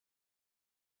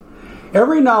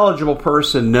Every knowledgeable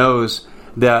person knows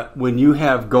that when you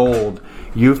have gold,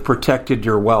 you've protected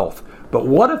your wealth. But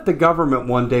what if the government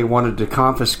one day wanted to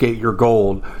confiscate your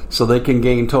gold so they can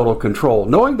gain total control,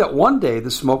 knowing that one day the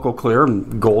smoke will clear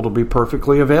and gold will be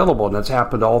perfectly available, and that's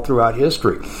happened all throughout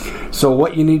history. So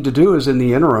what you need to do is, in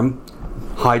the interim,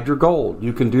 hide your gold.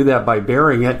 You can do that by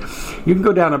burying it. You can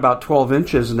go down about 12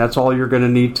 inches, and that's all you're going to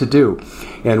need to do.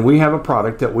 And we have a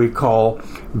product that we call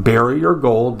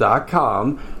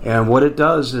buryyourgold.com, and what it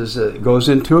does is it goes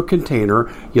into a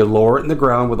container. You lower it in the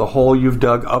ground with a hole you've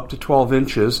dug up to 12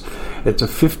 inches. It's a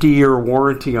 50-year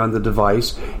warranty on the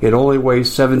device. It only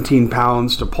weighs 17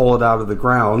 pounds to pull it out of the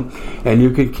ground, and you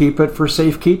can keep it for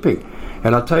safekeeping.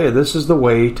 And I'll tell you, this is the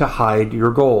way to hide your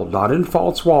gold, not in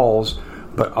false walls,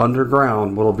 but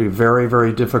underground. Will be very,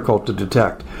 very difficult to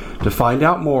detect. To find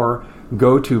out more,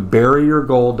 go to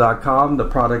buryyourgold.com. The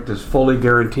product is fully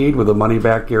guaranteed with a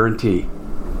money-back guarantee.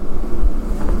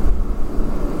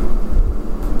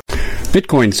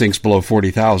 Bitcoin sinks below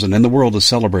 40,000, and the world is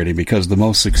celebrating because the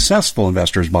most successful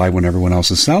investors buy when everyone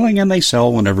else is selling, and they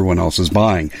sell when everyone else is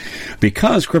buying.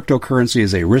 Because cryptocurrency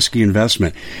is a risky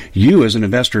investment, you as an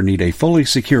investor need a fully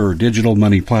secure digital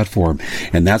money platform,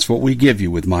 and that's what we give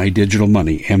you with My Digital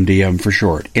Money, MDM for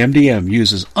short. MDM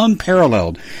uses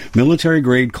unparalleled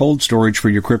military-grade cold storage for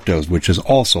your cryptos, which is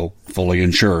also fully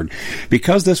insured.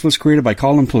 Because this was created by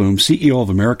Colin Plume, CEO of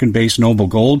American-based Noble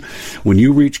Gold, when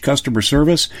you reach customer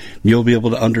service, you'll be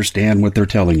able to understand what they're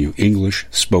telling you. English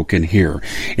spoken here.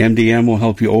 MDM will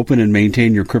help you open and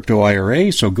maintain your crypto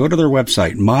IRA, so go to their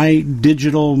website,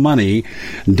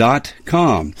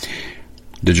 mydigitalmoney.com.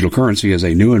 Digital currency is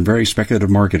a new and very speculative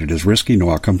market. It is risky.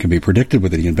 No outcome can be predicted.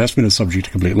 Whether the investment is subject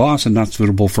to complete loss and not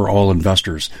suitable for all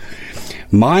investors.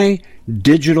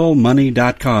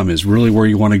 MyDigitalMoney.com is really where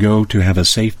you want to go to have a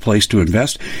safe place to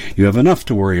invest. You have enough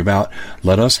to worry about.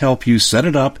 Let us help you set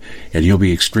it up, and you'll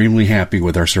be extremely happy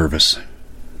with our service.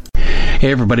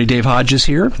 Hey everybody, Dave Hodges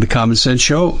here, The Common Sense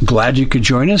Show. Glad you could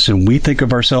join us, and we think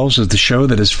of ourselves as the show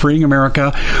that is freeing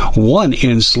America one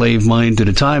enslaved mind at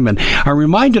a time. And I'm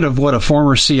reminded of what a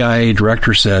former CIA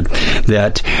director said,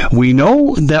 that we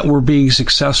know that we're being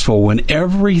successful when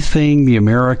everything the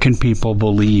American people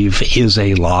believe is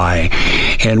a lie.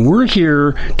 And we're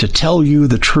here to tell you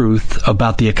the truth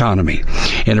about the economy.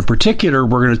 And in particular,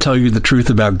 we're going to tell you the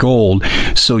truth about gold,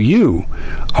 so you,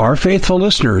 our faithful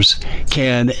listeners,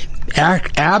 can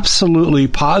absolutely,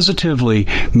 positively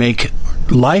make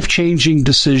life-changing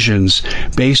decisions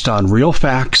based on real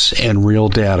facts and real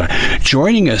data.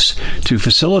 Joining us to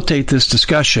facilitate this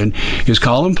discussion is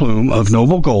Colin Plume of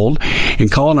Noble Gold. And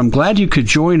Colin, I'm glad you could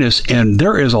join us, and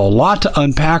there is a lot to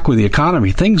unpack with the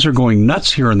economy. Things are going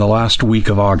nuts here in the last week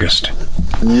of August.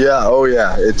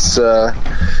 Yeah, it's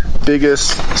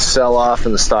biggest sell-off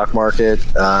in the stock market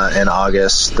in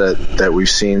August that we've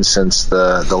seen since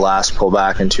the last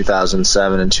pullback in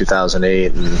 2007 and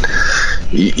 2008, and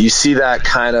you see that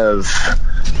kind of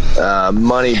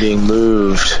money being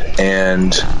moved,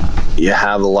 and you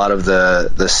have a lot of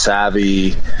the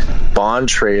savvy bond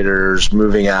traders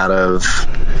moving out of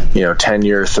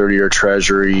 10-year, 30-year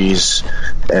treasuries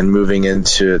and moving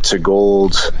into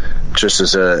gold just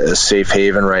as a safe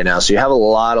haven right now. So you have a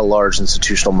lot of large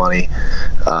institutional money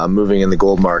moving in the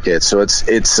gold market. So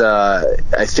it's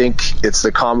I think it's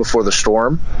the calm before the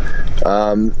storm,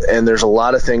 and there's a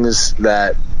lot of things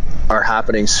that are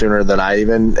happening sooner than I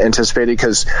even anticipated,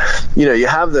 because you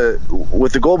have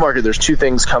with the gold market, there's two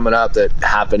things coming up that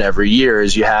happen every year.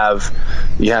 Is you have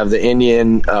the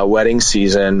Indian wedding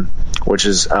season, which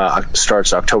is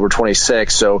starts October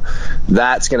 26th. So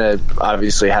that's going to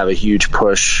obviously have a huge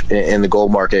push in the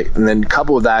gold market. And then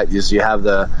coupled with that is you have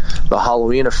the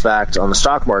Halloween effect on the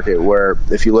stock market, where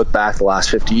if you look back the last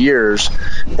 50 years,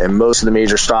 and most of the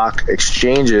major stock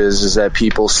exchanges is that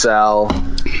people sell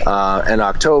in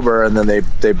October and then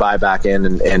they buy back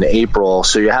in April.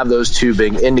 So you have those two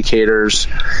big indicators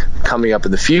coming up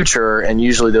in the future, and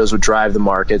usually those would drive the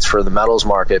markets for the metals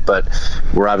market. But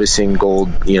we're obviously seeing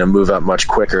gold move up much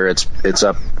quicker. It's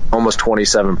up almost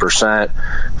 27%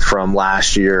 from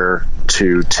last year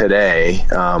to today,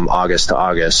 August to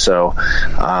August. So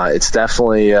it's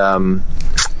definitely a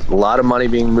lot of money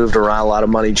being moved around, a lot of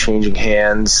money changing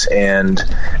hands, and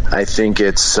I think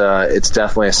it's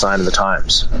definitely a sign of the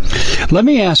times. Let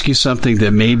me ask you something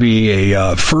that maybe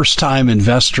a first-time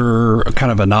investor,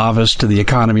 kind of a novice to the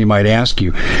economy, might ask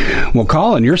you. Well,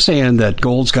 Colin, you're saying that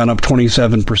gold's gone up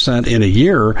 27% in a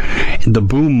year. The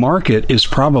boom market is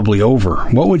probably over.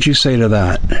 What would you say to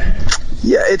that?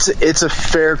 Yeah, it's a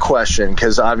fair question,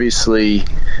 because obviously,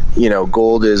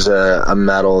 gold is a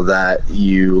metal that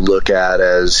you look at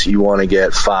as you want to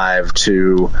get 5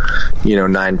 to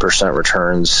 9%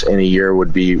 returns in a year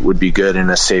would be good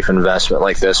in a safe investment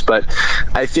like this. But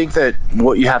I think that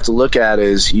what you have to look at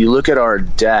is you look at our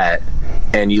debt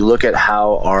and you look at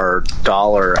how our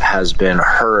dollar has been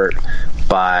hurt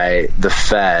by the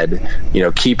Fed,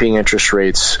 keeping interest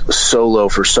rates so low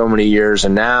for so many years.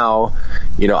 And now,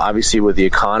 obviously with the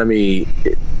economy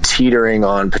teetering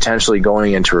on potentially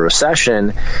going into a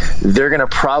recession, they're going to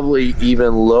probably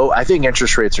I think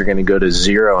interest rates are going to go to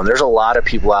zero. And there's a lot of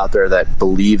people out there that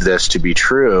believe this to be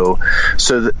true.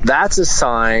 So that's a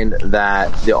sign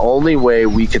that the only way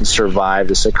we can survive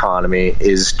this economy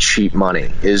is cheap money,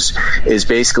 is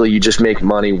basically you just make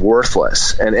money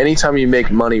worthless. And anytime you make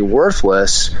money worthless,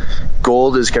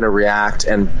 gold is going to react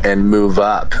and move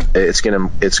up. It's going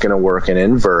to work in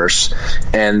inverse,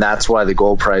 and that's why the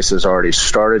gold price has already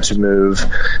started to move.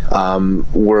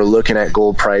 We're looking at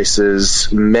gold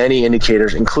prices, many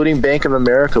indicators, including Bank of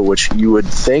America, which you would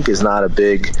think is not a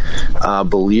big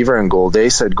believer in gold. They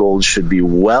said gold should be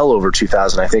well over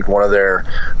 2,000. I think one of their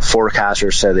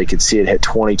forecasters said they could see it hit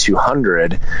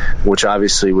 2,200, which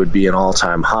obviously would be an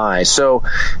all-time high. So,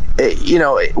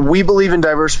 we believe in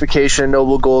diversification.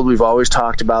 Noble Gold, we've always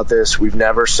talked about this. We've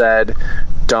never said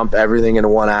dump everything into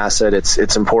one asset.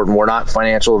 It's important. We're not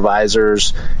financial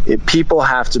advisors. People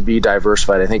have to be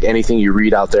diversified. I think anything you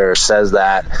read out there says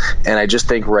that. And I just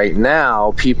think right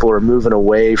now people are moving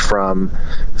away from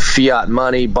fiat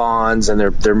money, bonds, and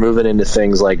they're moving into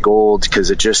things like gold,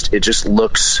 because it just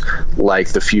looks like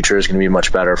the future is going to be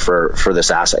much better for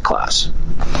this asset class.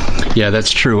 Yeah,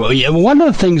 that's true. One of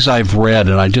the things I've read,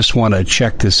 and I just want to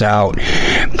check this out,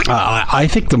 I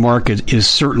think the market is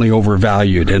certainly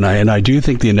overvalued, and I do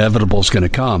think the inevitable is going to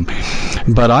come.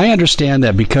 But I understand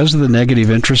that because of the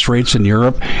negative interest rates in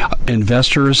Europe,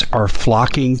 investors are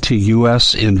flocking to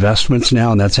U.S. investments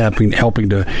now, and that's helping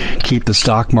to keep the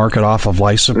stock market off of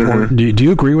life support. Mm-hmm. Do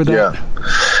you agree with that? Yeah.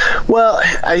 Well,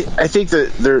 I think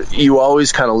that you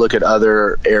always kind of look at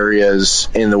other areas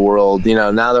in the world.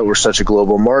 Now that we're such a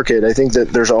global market, I think that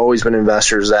there's always been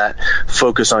investors that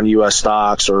focus on U.S.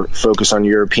 stocks or focus on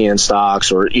European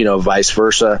stocks, or vice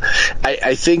versa.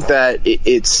 I think that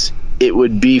it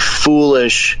would be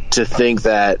foolish to think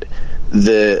that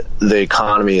the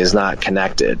economy is not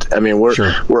connected. I mean,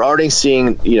 we're already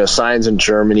seeing signs in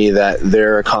Germany that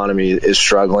their economy is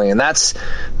struggling, and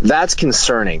that's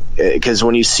concerning, because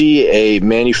when you see a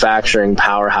manufacturing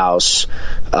powerhouse,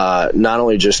 not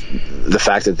only just the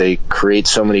fact that they create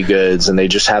so many goods and they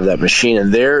just have that machine,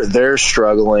 and they're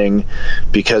struggling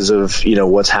because of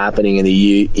what's happening in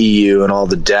the EU and all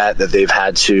the debt that they've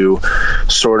had to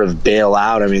sort of bail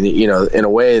out. I mean, in a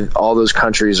way, all those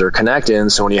countries are connected,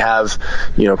 and so when you have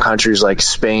countries like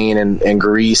Spain and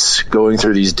Greece going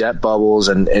through these debt bubbles,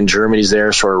 and Germany's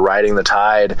there sort of riding the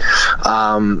tide.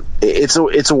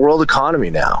 It's a world economy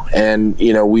now, and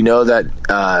we know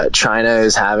that China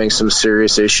is having some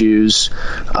serious issues.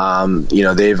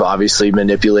 They've obviously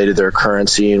manipulated their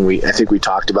currency, and I think we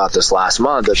talked about this last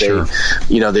month that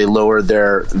they lowered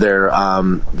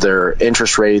their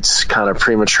interest rates kind of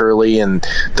prematurely, and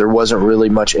there wasn't really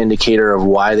much indicator of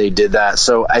why they did that.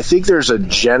 So I think there's a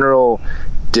general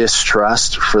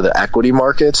distrust for the equity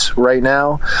markets right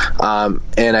now.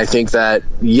 And I think that,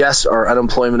 yes, our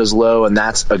unemployment is low, and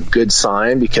that's a good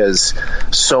sign, because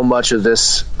so much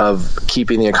of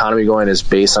keeping the economy going is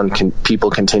based on people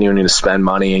continuing to spend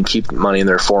money and keep money in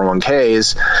their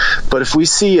 401ks. But if we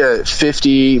see a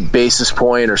 50 basis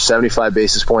point or 75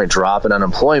 basis point drop in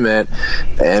unemployment,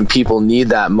 and people need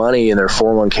that money in their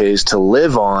 401ks to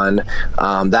live on,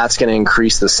 that's going to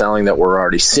increase the selling that we're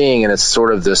already seeing. And it's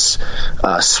sort of this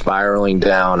spiraling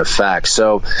down effect.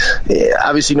 So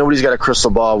obviously nobody's got a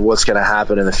crystal ball of what's going to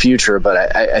happen in the future,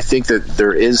 but I think that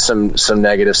there is some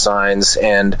negative signs,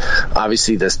 and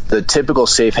obviously the typical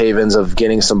safe havens of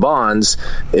getting some bonds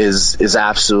is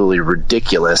absolutely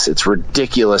ridiculous. It's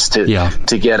ridiculous to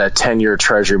get a 10-year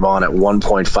treasury bond at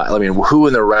 1.5. I mean, who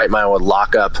in their right mind would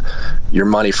lock up your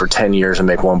money for 10 years and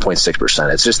make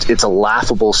 1.6%? It's a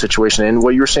laughable situation. And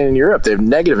what you were saying in Europe, they have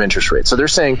negative interest rates. So they're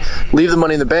saying, leave the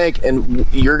money in the bank and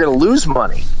you're going to lose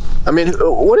money. I mean,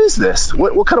 what is this?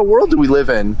 What kind of world do we live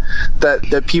in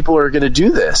that people are going to do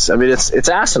this? I mean, it's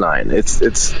asinine.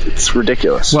 It's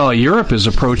ridiculous. Well, Europe is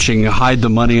approaching hide the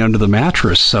money under the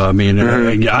mattress. So, I mean,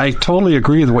 I totally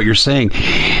agree with what you're saying.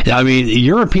 I mean,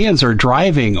 Europeans are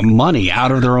driving money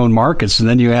out of their own markets, and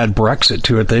then you add Brexit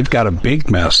to it, they've got a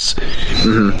big mess.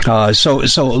 So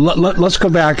let's go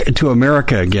back to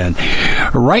America again.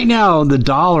 Right now, the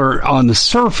dollar on the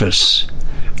surface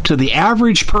to the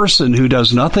average person who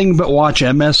does nothing but watch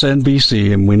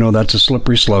MSNBC, and we know that's a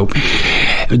slippery slope,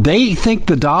 they think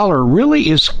the dollar really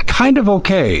is kind of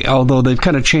okay, although they've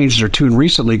kind of changed their tune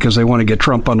recently because they want to get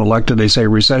Trump unelected. They say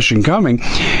recession coming,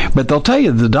 but they'll tell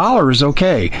you the dollar is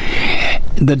okay.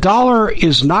 The dollar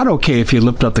is not okay if you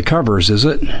lift up the covers, is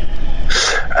it?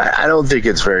 I don't think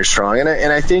it's very strong. And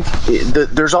I think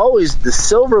there's always the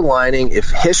silver lining if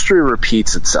history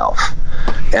repeats itself.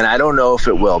 And I don't know if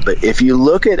it will, but if you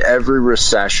look at every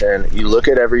recession, you look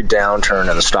at every downturn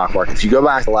in the stock market, if you go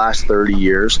back the last 30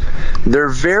 years, they're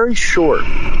very short.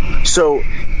 So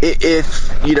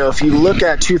if you look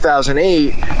at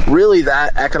 2008, really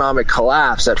that economic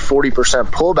collapse, that 40%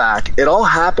 pullback, it all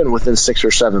happened within 6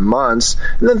 or 7 months,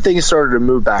 and then things started to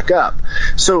move back up.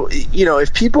 So,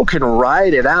 if people can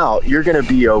ride it out, you're going to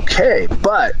be okay.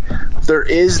 But there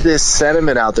is this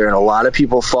sentiment out there, and a lot of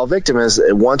people fall victim is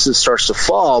once it starts to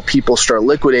fall, people start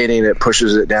liquidating, it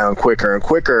pushes it down quicker and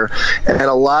quicker, and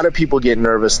a lot of people get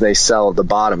nervous and they sell at the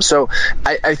bottom. So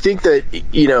I think that,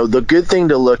 the good thing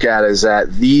to look at is that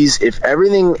if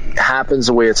everything happens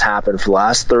the way it's happened for the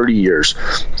last 30 years,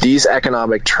 these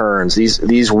economic turns,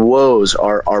 these woes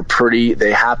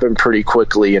they happen pretty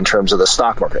quickly in terms of the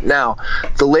stock market. Now,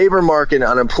 the labor market,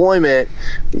 unemployment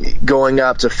going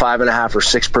up to 5.5% or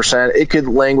 6%, it could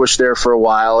languish there for a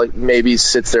while. It maybe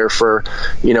sits there for,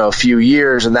 a few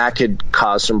years, and that could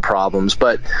cause some problems.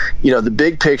 But, the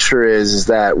big picture is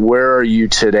that where are you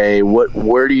today?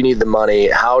 Where do you need the money?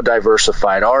 How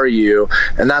diversified are you?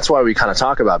 And that's why we kind of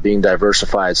talk about being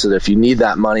diversified, so that if you need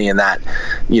that money in that,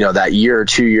 that year or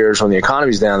 2 years when the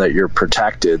economy's down, that you're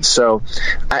protected. So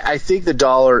I think the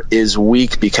dollar is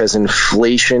weak because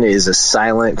inflation is a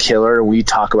silent killer. We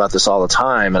talk about this all the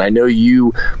time, and I know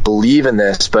you believe in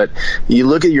this, but you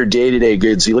look at your day-to-day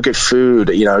goods, you look at food.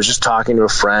 I was just talking to a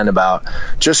friend about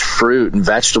just fruit and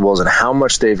vegetables and how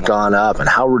much they've gone up and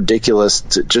how ridiculous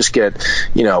to just get,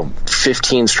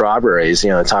 15 strawberries,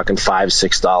 talking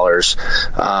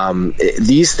 $5-6.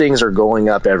 These things are going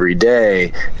up every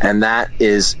day, and that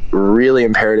is really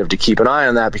imperative to keep an eye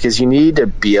on that because you need to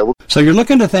be able. So you're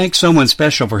looking to thank someone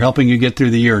special for helping you get through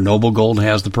the year. Noble Gold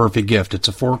has the perfect gift. It's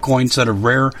a 4-coin set of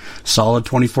rare, solid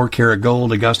 24-karat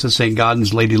gold Augusta St.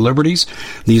 Gaudens Lady Liberties.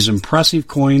 These impressive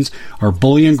coins are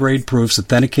bullion-grade proofs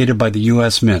authenticated by the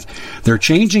U.S. Mint. They're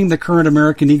changing the current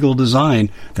American Eagle design.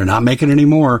 They're not making any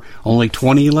more. Only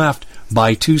 20 left.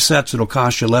 Buy 2 sets. It'll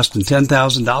cost you less than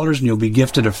 $10,000, and you'll be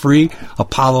gifted a free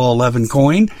Apollo 11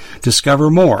 coin. Discover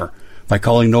more by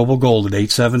calling Noble Gold at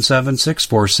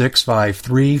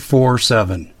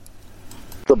 877-646-5347.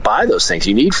 To buy those things,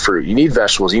 you need fruit, you need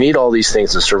vegetables, you need all these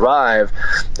things to survive.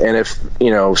 And if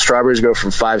strawberries go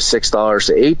from $5-6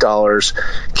 to $8,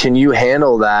 can you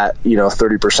handle that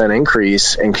 30%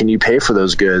 increase, and can you pay for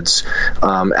those goods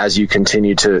as you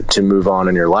continue to move on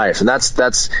in your life? And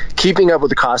that's keeping up with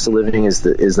the cost of living is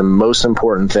the most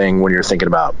important thing when you're thinking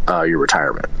about your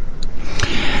retirement.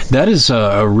 That is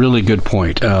a really good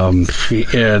point. I'm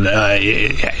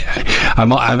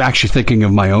actually thinking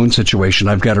of my own situation.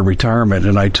 I've got a retirement,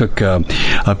 and I took a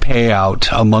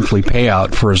monthly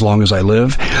payout for as long as I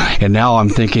live. And now I'm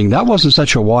thinking that wasn't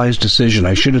such a wise decision.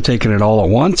 I should have taken it all at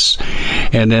once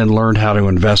and then learned how to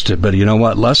invest it. But you know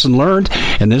what? Lesson learned.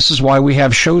 And this is why we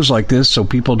have shows like this, so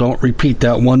people don't repeat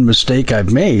that one mistake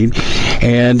I've made.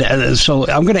 And so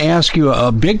I'm going to ask you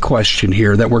a big question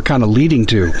here that we're kind of leading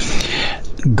to.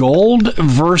 Gold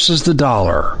versus the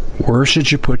dollar. Where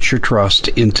should you put your trust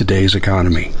in today's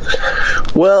economy?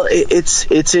 Well, it's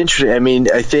interesting. I mean,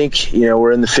 I think,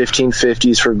 we're in the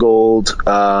 1550s for gold.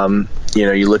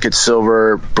 You look at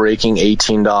silver breaking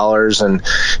 $18, and,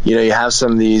 you have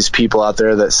some of these people out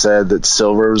there that said that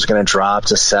silver was going to drop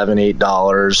to $7,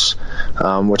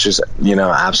 $8, which is,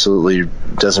 absolutely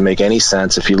doesn't make any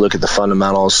sense if you look at the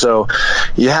fundamentals. So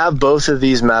you have both of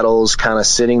these metals kind of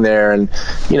sitting there, and,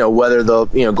 whether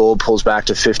gold pulls back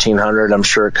to 1,500, I'm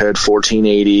sure it could,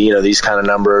 1,480, these kind of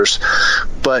numbers.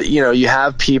 But, you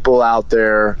have people out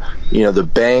there, the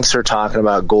banks are talking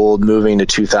about gold moving to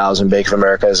 2,000, Bank of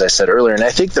America, as I said earlier. And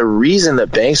I think the reason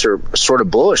that banks are sort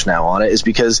of bullish now on it is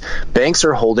because banks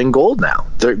are holding gold now.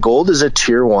 Gold is a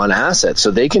tier 1 asset, so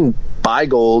they can buy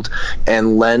gold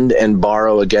and lend and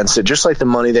borrow against it, just like the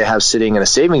money they have sitting in a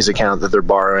savings account that they're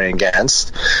borrowing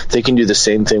against. They can do the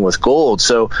same thing with gold.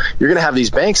 So you're going to have these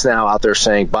banks now out there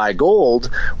saying buy gold,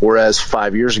 whereas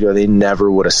 5 years ago they never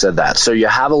would have said that. So you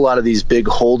have a lot of these big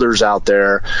holders out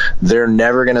there. They're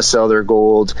never going to sell their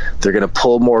gold. They're going to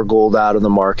pull more gold out of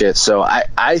the market. So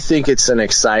I think it's an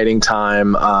exciting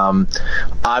time.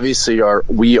 Obviously,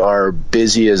 we are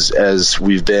busy as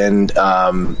we've been,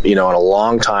 in a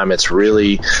long time. It's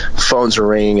really, phones are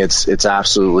ringing. It's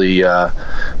absolutely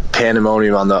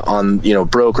pandemonium on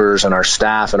brokers and our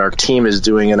staff, and our team is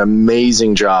doing an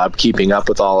amazing job keeping up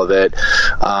with all of it.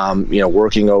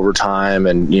 Working overtime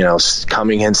and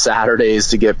coming in Saturdays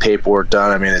to get paperwork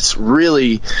done. I mean, it's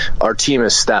really, our team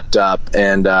has stepped up,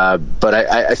 and but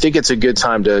I think it's a good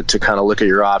time to kind of look at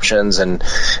your options, and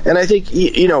I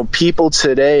think people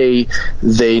today,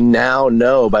 they now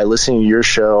know by listening to your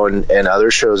show and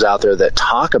other shows out there that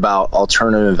talk about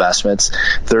alternative investments,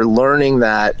 they're learning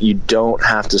that you don't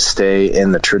have to stay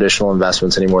in the traditional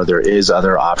investments anymore. There is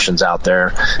other options out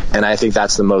there, and I think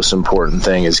that's the most important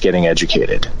thing, is getting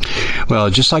educated. Well,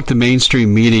 just like the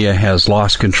mainstream media has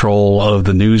lost control of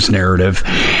the news narrative,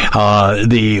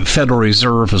 the Federal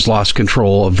Reserve has lost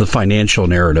control of the financial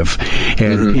narrative,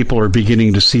 and people are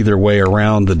beginning to see their way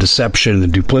around the deception and the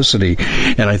duplicity,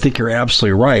 and I think you're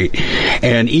absolutely right.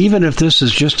 And even if this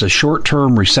is just a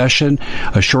short-term recession,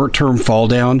 a short-term fall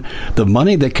down, the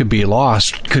money that could be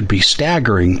lost could be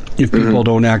staggering if people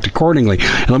don't act accordingly.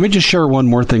 And let me just share one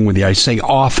more thing with you. I say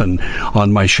often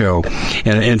on my show,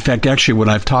 and in fact, actually, when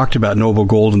I've talked about Noble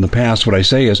Gold in the past, what I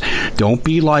say is, don't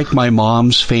be like my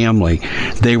mom's family.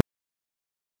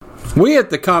 We at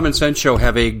the Common Sense Show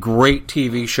have a great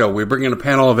TV show. We bring in a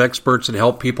panel of experts and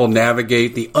help people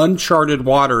navigate the uncharted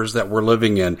waters that we're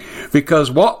living in.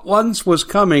 Because what once was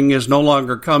coming is no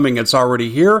longer coming. It's already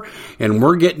here, and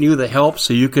we're getting you the help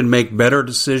so you can make better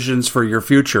decisions for your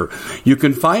future. You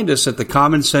can find us at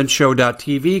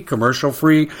thecommonsenseshow.tv,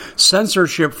 commercial-free,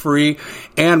 censorship-free,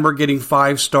 and we're getting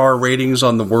 5-star ratings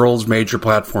on the world's major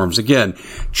platforms. Again,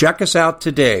 check us out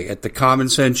today at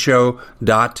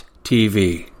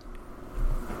thecommonsenseshow.tv.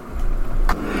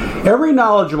 Every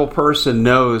knowledgeable person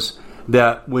knows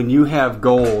that when you have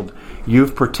gold,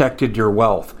 you've protected your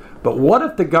wealth. But what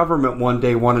if the government one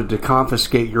day wanted to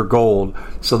confiscate your gold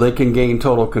so they can gain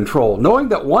total control, knowing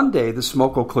that one day the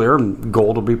smoke will clear and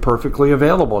gold will be perfectly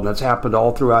available, and that's happened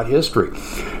all throughout history.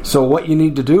 So what you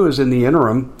need to do is, in the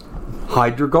interim,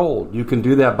 hide your gold. You can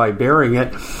do that by burying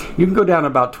it. You can go down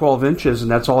about 12 inches, and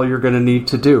that's all you're going to need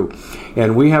to do.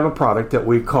 And we have a product that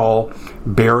we call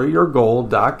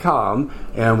buryyourgold.com,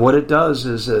 and what it does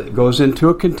is it goes into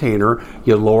a container.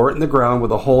 You lower it in the ground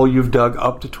with a hole you've dug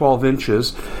up to 12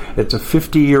 inches. It's a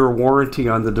 50-year warranty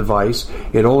on the device.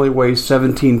 It only weighs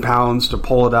 17 pounds to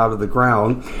pull it out of the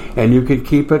ground, and you can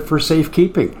keep it for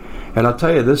safekeeping. And I'll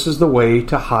tell you, this is the way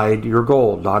to hide your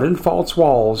gold, not in false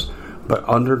walls, but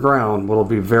underground, will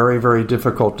be very, very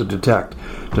difficult to detect.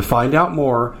 To find out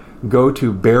more, go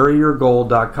to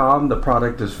buryyourgold.com. The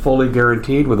product is fully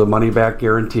guaranteed with a money-back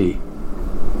guarantee.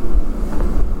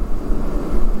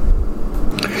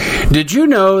 Did you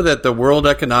know that the World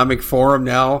Economic Forum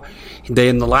now,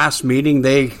 in the last meeting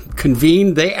they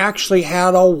convened, they actually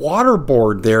had a water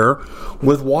board there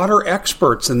with water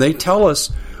experts, and they tell us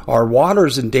our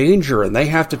water's in danger and they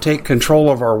have to take control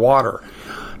of our water.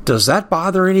 Does that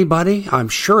bother anybody? I'm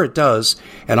sure it does.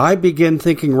 And I begin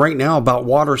thinking right now about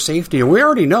water safety. And we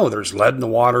already know there's lead in the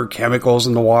water, chemicals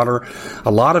in the water.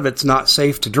 A lot of it's not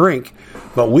safe to drink.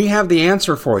 But we have the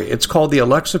answer for you. It's called the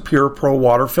Alexa Pure Pro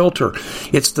Water Filter.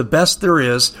 It's the best there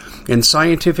is, and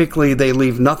scientifically they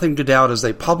leave nothing to doubt as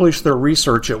they publish their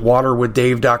research at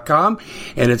waterwithdave.com,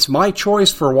 and it's my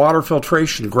choice for water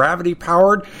filtration. Gravity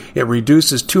powered, it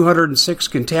reduces 206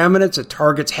 contaminants, it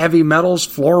targets heavy metals,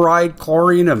 fluoride,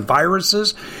 chlorine, and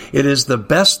viruses. It is the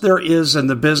best there is in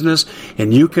the business,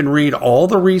 and you can read all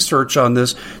the research on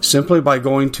this simply by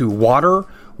going to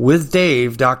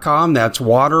waterwithdave.com. That's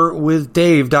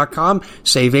waterwithdave.com.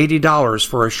 Save $80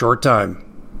 for a short time.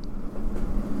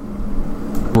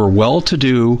 Were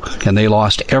well-to-do, and they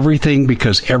lost everything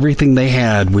because everything they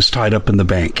had was tied up in the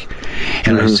bank.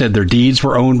 And I said their deeds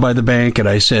were owned by the bank, and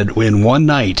I said in one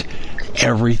night,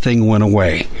 everything went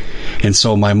away. And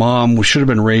so my mom should have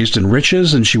been raised in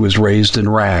riches, and she was raised in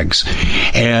rags.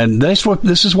 And this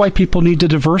is why people need to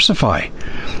diversify.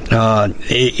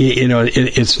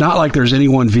 It's not like there's any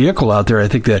one vehicle out there, I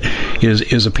think, that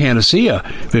is a panacea.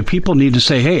 But people need to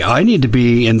say, hey, I need to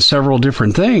be in several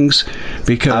different things,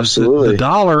 because the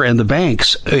dollar and the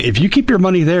banks, if you keep your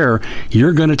money there,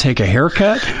 you're going to take a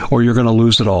haircut or you're going to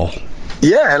lose it all.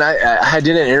 Yeah, and I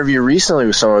did an interview recently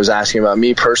with someone who was asking about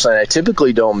me personally, and I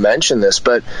typically don't mention this,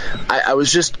 but I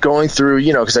was just going through,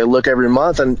 because I look every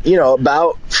month, and,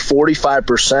 about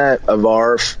 45% of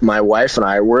my wife and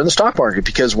I, we're in the stock market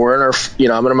because we're in our,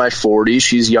 I'm in my 40s,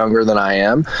 she's younger than I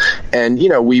am, and,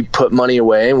 we put money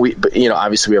away, and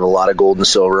obviously we have a lot of gold and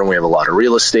silver, and we have a lot of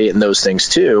real estate and those things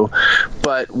too,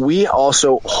 but we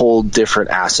also hold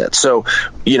different assets. So,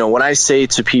 when I say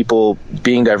to people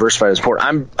being diversified is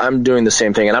important, I'm doing doing the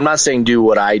same thing. And I'm not saying do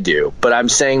what I do, but I'm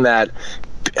saying that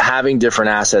having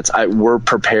different assets, we're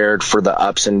prepared for the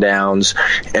ups and downs,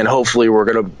 and hopefully we're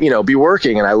going to, be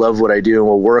working. And I love what I do, and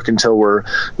we'll work until we're,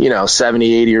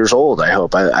 70, 80 years old. I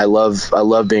hope. I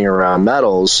love being around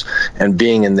metals and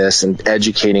being in this and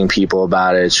educating people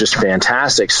about it. It's just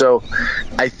fantastic. So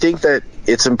I think that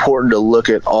it's important to look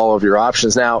at all of your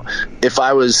options. Now, if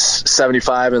I was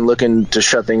 75 and looking to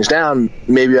shut things down,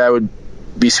 maybe I would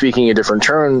be speaking a different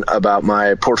turn about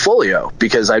my portfolio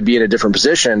because I'd be in a different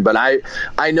position. But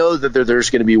I know that there's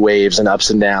going to be waves and ups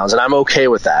and downs, and I'm okay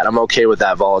with that. I'm okay with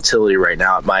that volatility right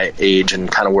now at my age and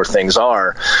kind of where things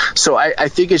are. So I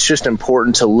think it's just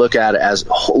important to look at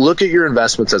your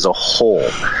investments as a whole.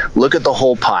 Look at the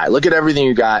whole pie. Look at everything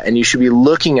you got, and you should be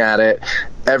looking at it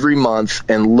every month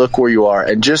and look where you are.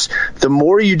 And just the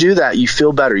more you do that, you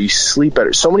feel better, you sleep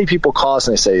better. So many people call us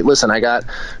and they say, listen, I got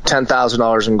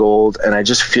 $10,000 in gold and I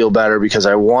just feel better because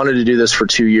I wanted to do this for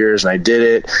 2 years and I did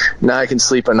it. Now I can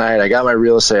sleep at night. I got my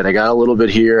real estate. I got a little bit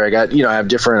here. I got, I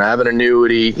have an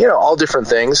annuity, all different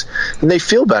things. And they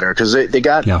feel better because they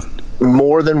got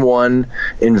more than one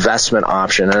investment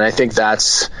option. And I think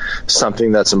that's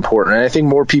something that's important. And I think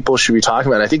more people should be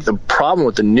talking about it. I think the problem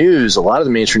with the news, a lot of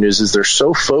the mainstream news, is they're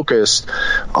so focused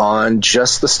on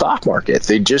just the stock market.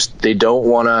 They don't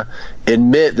want to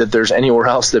admit that there's anywhere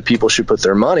else that people should put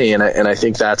their money. And I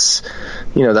think that's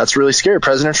really scary.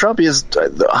 President Trump, he has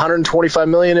 $125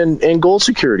 million in gold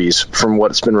securities from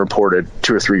what's been reported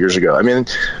 2 or 3 years ago. I mean,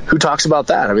 who talks about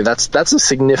that? I mean, that's a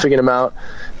significant amount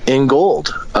in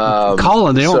gold.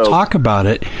 Colin, they don't talk about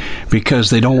it because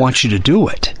they don't want you to do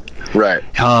it. Right.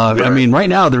 I mean, right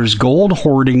now there's gold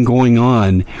hoarding going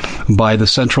on by the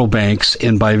central banks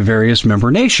and by various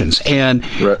member nations. And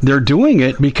they're doing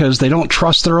it because they don't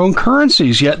trust their own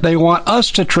currencies, yet they want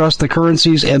us to trust the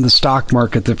currencies and the stock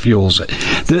market that fuels it.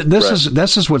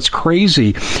 This is what's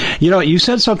crazy. You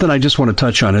said something I just want to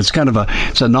touch on. It's kind of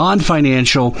it's a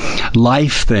non-financial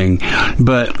life thing.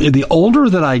 But the older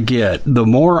that I get, the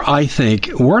more I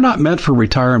think we're not meant for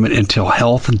retirement until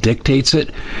health dictates it.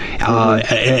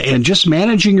 And just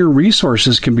managing your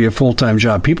resources can be a full-time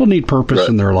job. People need purpose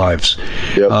in their lives.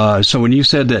 Yep. So when you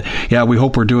said that, we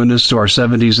hope we're doing this to our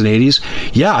 70s and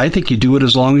 80s, I think you do it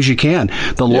as long as you can.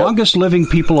 The longest living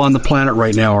people on the planet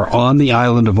right now are on the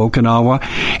island of Okinawa,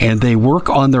 and they work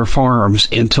on their farms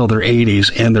until their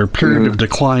 80s, and their period of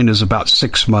decline is about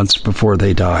 6 months before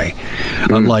they die.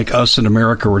 Unlike us in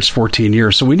America, where it's 14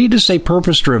 years. So we need to stay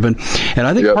purpose-driven, and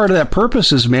I think part of that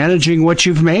purpose is managing what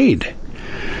you've made.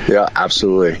 Yeah,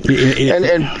 absolutely.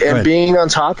 And being on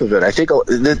top of it. I think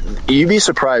you'd be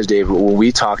surprised, Dave, when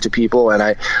we talk to people, and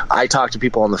I talk to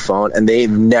people on the phone, and they've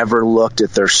never looked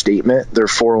at their statement, their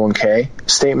 401k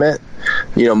statement,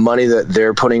 money that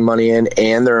they're putting money in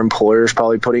and their employer's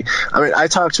probably putting. I mean, I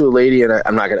talked to a lady, and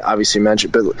I'm not going to obviously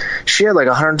mention, but she had like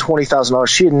 $120,000.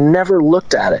 She had never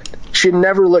looked at it. She had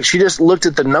never looked. She just looked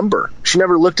at the number. She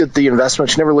never looked at the investment.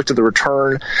 She never looked at the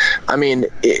return. I mean,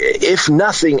 if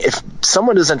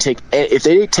someone doesn't if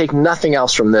they take nothing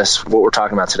else from this, what we're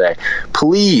talking about today,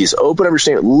 please open up your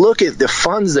statement. Look at the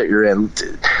funds that you're in.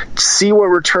 See what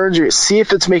returns you're. See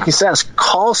if it's making sense.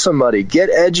 Call somebody. Get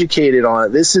educated on it.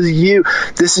 This is you.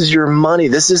 This is your money.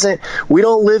 This isn't. We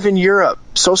don't live in Europe.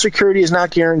 Social Security is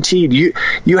not guaranteed.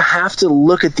 You have to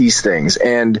look at these things,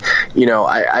 and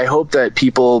I hope that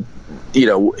people,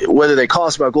 whether they call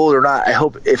us about gold or not, I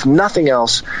hope, if nothing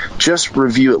else, just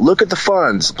review it. Look at the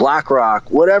funds, BlackRock,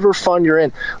 whatever fund you're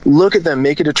in. Look at them,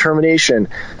 make a determination,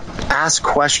 ask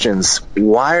questions.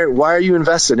 Why are you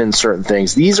invested in certain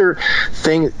things? These are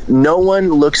things. No one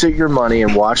looks at your money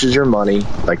and watches your money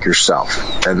like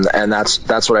yourself, and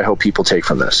that's what I hope people take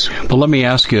from this. But let me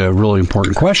ask you a really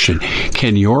important question.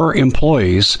 Can your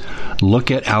employees look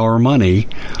at our money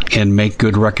and make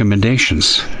good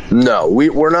recommendations? No,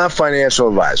 we're not financial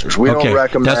advisors. We don't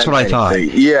recommend that's what anything. I thought.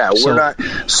 Yeah, we're not.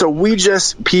 So we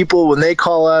just, people, when they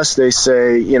call us, they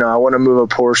say, I want to move a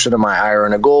portion of my IRA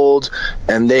into gold,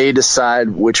 and they decide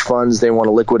which funds they want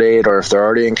to liquidate, or if they're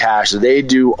already in cash. They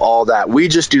do all that. We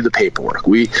just do the paperwork.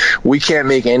 We can't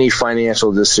make any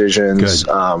financial decisions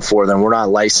for them. We're not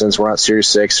licensed. We're not Series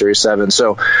 6, Series 7.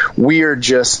 So we are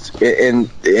just, and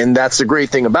that's the great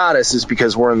thing about us, is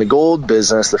because we're in the gold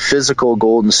business, the physical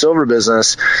gold and silver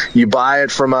business. You buy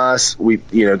it from us.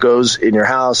 It goes in your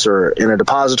house or in a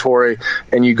depository,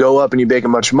 and you go up and you make a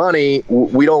bunch of money.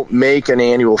 We don't make an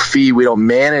annual fee. We don't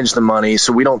manage the money,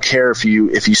 so we don't care if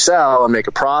you sell and make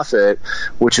a profit,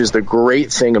 which is the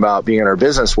great thing about being in our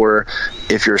business, where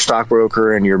if you're a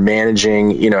stockbroker and you're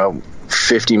managing,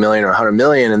 $50 million or $100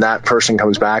 million, and that person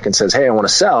comes back and says, hey, I want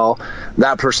to sell,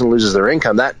 that person loses their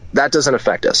income. that doesn't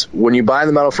affect us. When you buy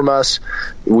the metal from us,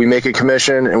 we make a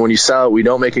commission, and when you sell it, we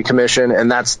don't make a commission,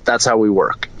 and that's how we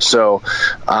work. So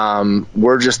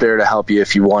we're just there to help you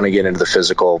if you want to get into the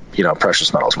physical,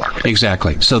 precious metals market.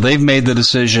 Exactly. So they've made the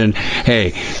decision,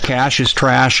 hey, cash is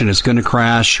trash and it's going to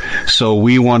crash, so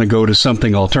we want to go to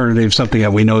something alternative, something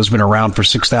that we know has been around for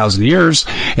 6,000 years,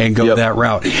 and go that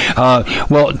route.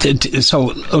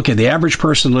 The average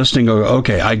person listening,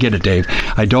 okay, I get it, Dave.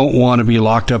 I don't want to be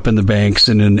locked up in the banks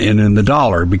and in the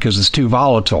dollar because it's too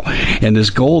volatile. And this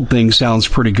gold thing sounds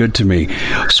pretty good to me.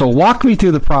 So walk me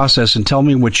through the process and tell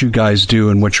me what you guys do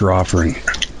and what you're offering.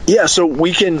 Yeah, so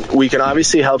we can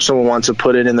obviously help someone want to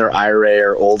put it in their IRA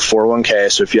or old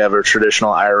 401k. So if you have a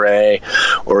traditional IRA,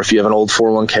 or if you have an old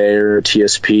 401k or a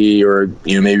TSP, or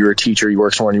maybe you're a teacher, you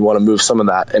work somewhere and you want to move some of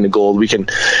that into gold,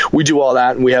 we do all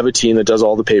that, and we have a team that does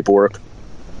all the paperwork.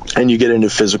 And you get into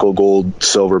physical gold,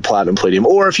 silver, platinum, palladium.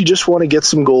 Or if you just want to get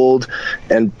some gold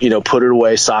and, put it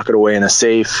away, sock it away in a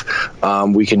safe,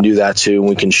 we can do that too, and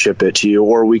we can ship it to you.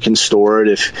 Or we can store it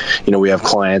if, we have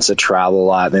clients that travel a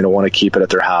lot and they don't want to keep it at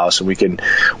their house, and we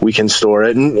can store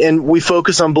it. And we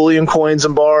focus on bullion coins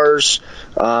and bars.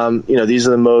 These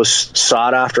are the most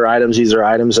sought after items. These are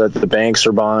items that the banks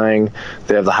are buying.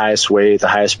 They have the highest weight, the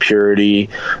highest purity.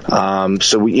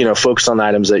 So we, focus on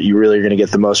items that you really are going to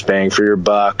get the most bang for your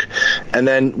buck. And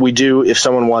then we do, if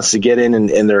someone wants to get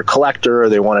in they're a collector, or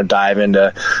they want to dive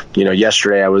into,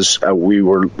 yesterday we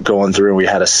were going through and we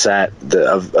had a set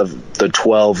of the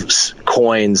 12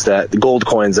 coins, the gold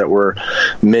coins that were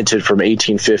minted from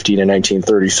 1850 to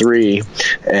 1933.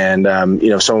 And,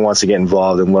 if someone wants to get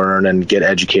involved and learn and get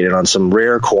educated on some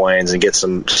rare coins and get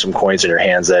some coins in your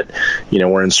hands that,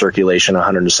 were in circulation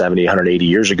 170, 180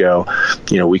 years ago,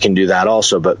 we can do that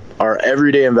also. But our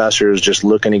everyday investors just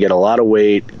looking to get a lot of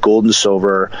weight, gold and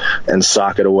silver, and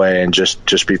sock it away and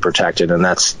just be protected, and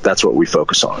that's what we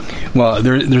focus on. Well,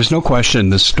 there's no question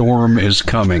the storm is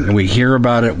coming. We hear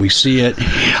about it, we see it.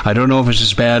 I don't know if it's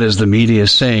as bad as the media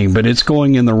is saying, but it's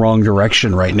going in the wrong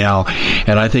direction right now,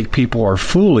 and I think people are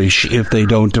foolish if they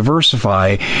don't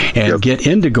diversify and get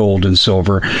into gold and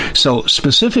silver. So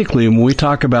specifically, when we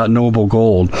talk about Noble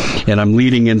Gold, and I'm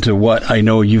leading into what I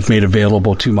know you've made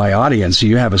available to my audience,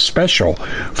 you have a special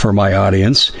for my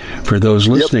audience, for those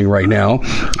listening right now.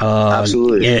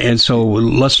 Absolutely. And so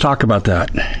let's talk about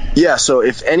that. Yeah, so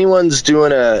if anyone's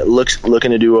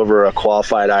looking to do over a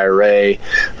qualified IRA,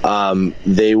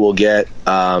 they will get,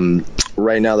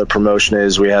 right now the promotion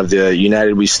is we have the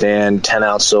United We Stand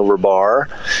 10-ounce silver bar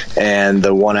and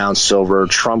the 1-ounce silver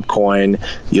Trump coin.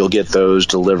 You'll get those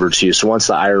delivered to you. So once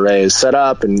the IRA is set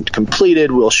up and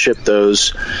completed, we'll ship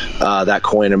those, that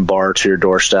coin and bar to your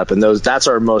doorstep. And that's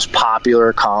our most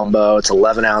popular combo. It's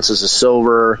 11 ounces of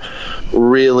silver,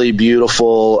 really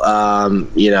beautiful,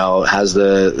 has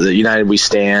the United We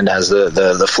Stand, has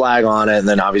the flag on it, and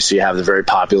then obviously you have the very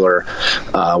popular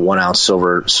 1-ounce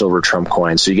silver Trump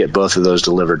coin. So you get both of those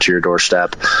delivered to your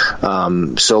doorstep.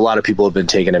 So a lot of people have been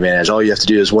taking advantage. All you have to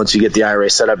do is, once you get the IRA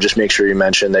set up, just make sure you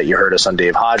mention that you heard us on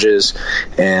Dave Hodges,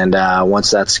 and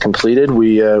once that's completed,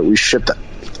 we ship that.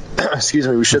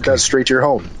 We ship that straight to your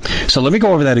home. So let me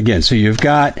go over that again. So you've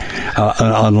got an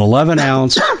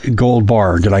 11-ounce gold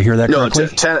bar. Did I hear that correctly? No,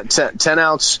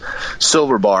 10-ounce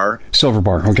silver bar. Silver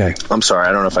bar, okay. I'm sorry,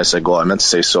 I don't know if I said gold. I meant to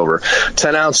say silver.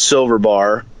 10-ounce silver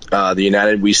bar, the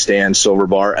United We Stand silver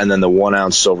bar, and then the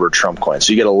 1-ounce silver Trump coin.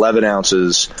 So you get 11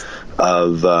 ounces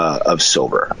of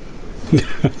silver.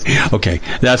 Okay,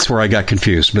 that's where I got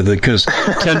confused, but because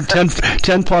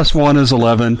 10 plus 1 is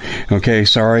 11. Okay,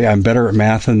 sorry, I'm better at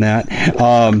math than that.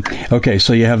 Okay,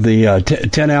 so you have the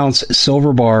 10-ounce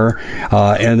silver bar,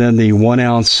 and then the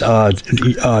 1-ounce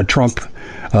Trump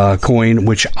coin,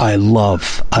 which I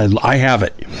love. I have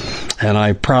it, and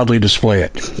I proudly display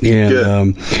it. And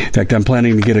in fact, I'm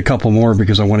planning to get a couple more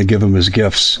because I want to give them as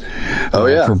gifts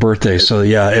for birthday. So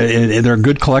they're a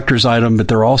good collector's item, but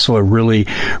they're also a really,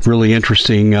 really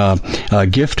interesting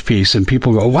gift piece. And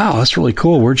people go, "Wow, that's really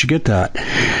cool. Where'd you get that?"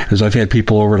 Because I've had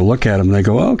people over to look at them, and they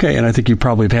go, oh, "Okay." And I think you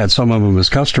probably have had some of them as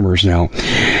customers now.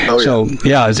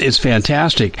 It's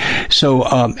fantastic.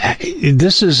 So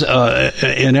this is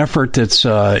an effort that's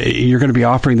you're going to be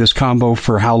offering this combo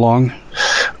for how long?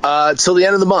 Till the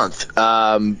end of the month.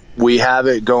 We have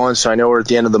it going, so I know we're at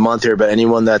the end of the month here, but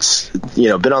anyone that's,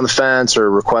 been on the fence or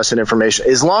requested information,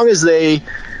 as long as they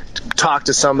talk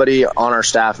to somebody on our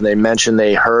staff and they mention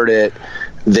they heard it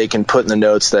they can put in the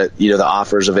notes that, the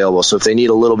offer is available. So if they need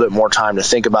a little bit more time to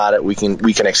think about it, we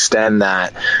can extend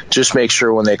that. Just make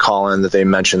sure when they call in that they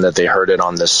mention that they heard it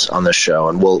on this show,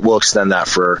 and we'll extend that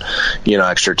for,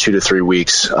 extra 2 to 3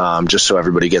 weeks, just so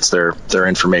everybody gets their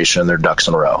information and their ducks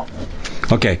in a row.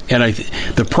 Okay, and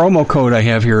the promo code I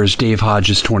have here is Dave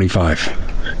Hodges 25.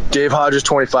 Dave Hodges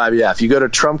 25. Yeah, if you go to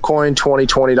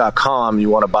TrumpCoin2020.com, you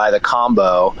want to buy the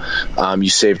combo, you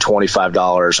save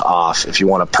 $25 off. If you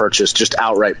want to just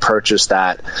outright purchase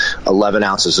that 11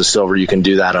 ounces of silver, you can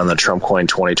do that on the TrumpCoin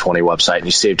 2020 website, and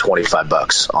you save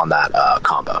 $25 on that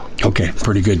combo. Okay,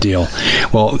 pretty good deal.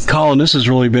 Well, Colin, this has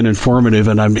really been informative,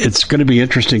 and it's going to be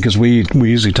interesting because we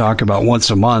usually talk about once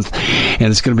a month,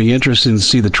 and it's going to be interesting to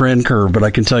see the trend curve. But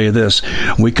I can tell you this: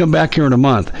 when we come back here in a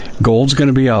month, gold's going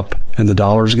to be up and the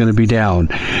dollar's going to be down,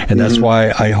 and that's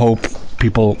why I hope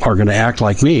people are going to act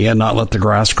like me and not let the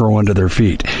grass grow under their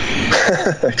feet.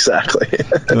 Exactly.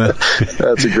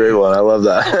 That's a great one. I love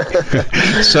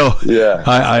that. So yeah,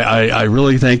 I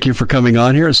really thank you for coming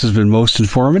on here. This has been most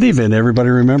informative, and everybody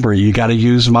remember, you got to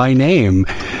use my name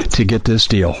to get this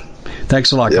deal.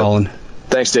 Thanks a lot, Colin.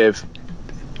 Thanks, Dave.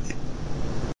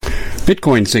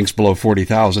 Bitcoin sinks below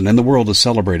 40,000, and the world is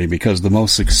celebrating because the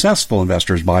most successful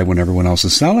investors buy when everyone else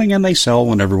is selling, and they sell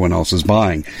when everyone else is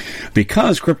buying.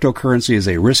 Because cryptocurrency is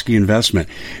a risky investment,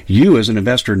 you as an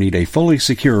investor need a fully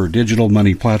secure digital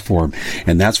money platform,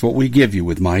 and that's what we give you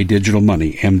with My Digital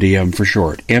Money, MDM for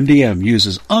short. MDM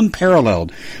uses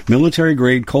unparalleled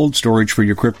military-grade cold storage for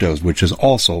your cryptos, which is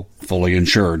also fully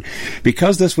insured.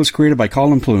 Because this was created by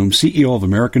Colin Plume, CEO of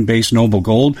American-based Noble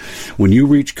Gold, when you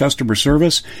reach customer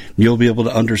service, you'll be able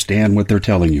to understand what they're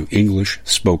telling you. English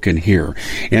spoken here.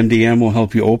 MDM will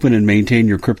help you open and maintain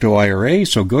your crypto IRA,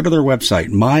 so go to their website,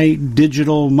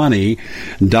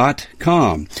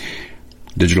 mydigitalmoney.com.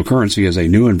 Digital currency is a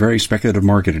new and very speculative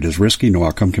market. It is risky. No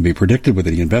outcome can be predicted. With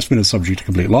the investment is subject to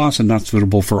complete loss and not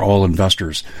suitable for all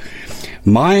investors.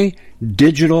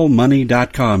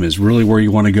 MyDigitalMoney.com is really where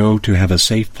you want to go to have a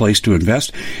safe place to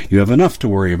invest. You have enough to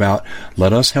worry about.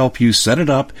 Let us help you set it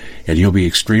up, and you'll be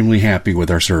extremely happy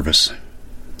with our service.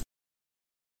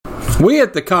 We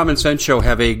at the Common Sense Show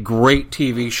have a great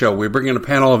TV show. We bring in a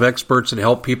panel of experts and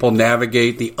help people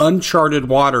navigate the uncharted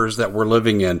waters that we're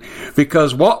living in.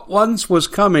 Because what once was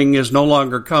coming is no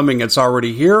longer coming. It's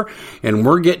already here, and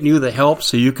we're getting you the help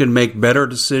so you can make better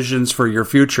decisions for your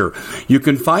future. You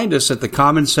can find us at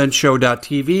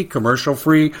thecommonsenseshow.tv,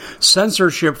 commercial-free,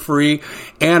 censorship-free,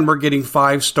 and we're getting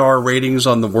 5-star ratings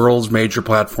on the world's major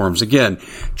platforms. Again,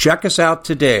 check us out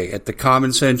today at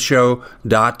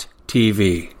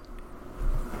thecommonsenseshow.tv.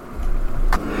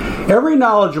 Every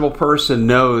knowledgeable person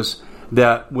knows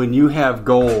that when you have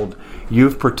gold,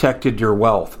 you've protected your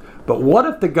wealth. But what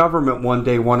if the government one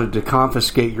day wanted to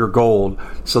confiscate your gold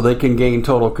so they can gain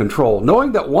total control,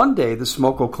 knowing that one day the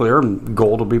smoke will clear and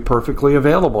gold will be perfectly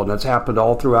available, and that's happened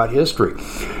all throughout history.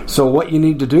 So what you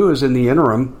need to do is, in the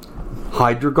interim,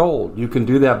 hide your gold. You can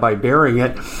do that by burying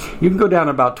it. You can go down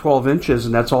about 12 inches,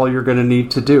 and that's all you're going to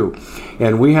need to do.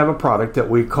 And we have a product that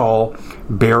we call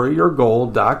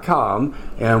buryyourgold.com,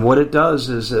 and what it does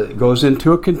is it goes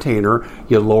into a container.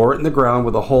 You lower it in the ground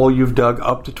with a hole you've dug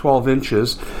up to 12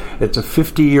 inches. It's a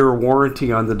 50-year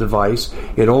warranty on the device.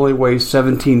 It only weighs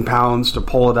 17 pounds to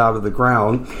pull it out of the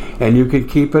ground, and you can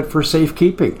keep it for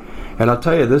safekeeping. And I'll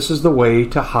tell you, this is the way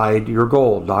to hide your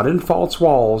gold. Not in false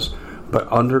walls, but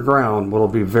underground, will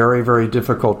be very, very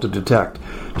difficult to detect.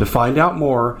 To find out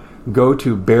more, go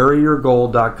to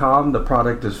buryyourgold.com. The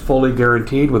product is fully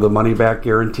guaranteed with a money-back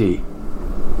guarantee.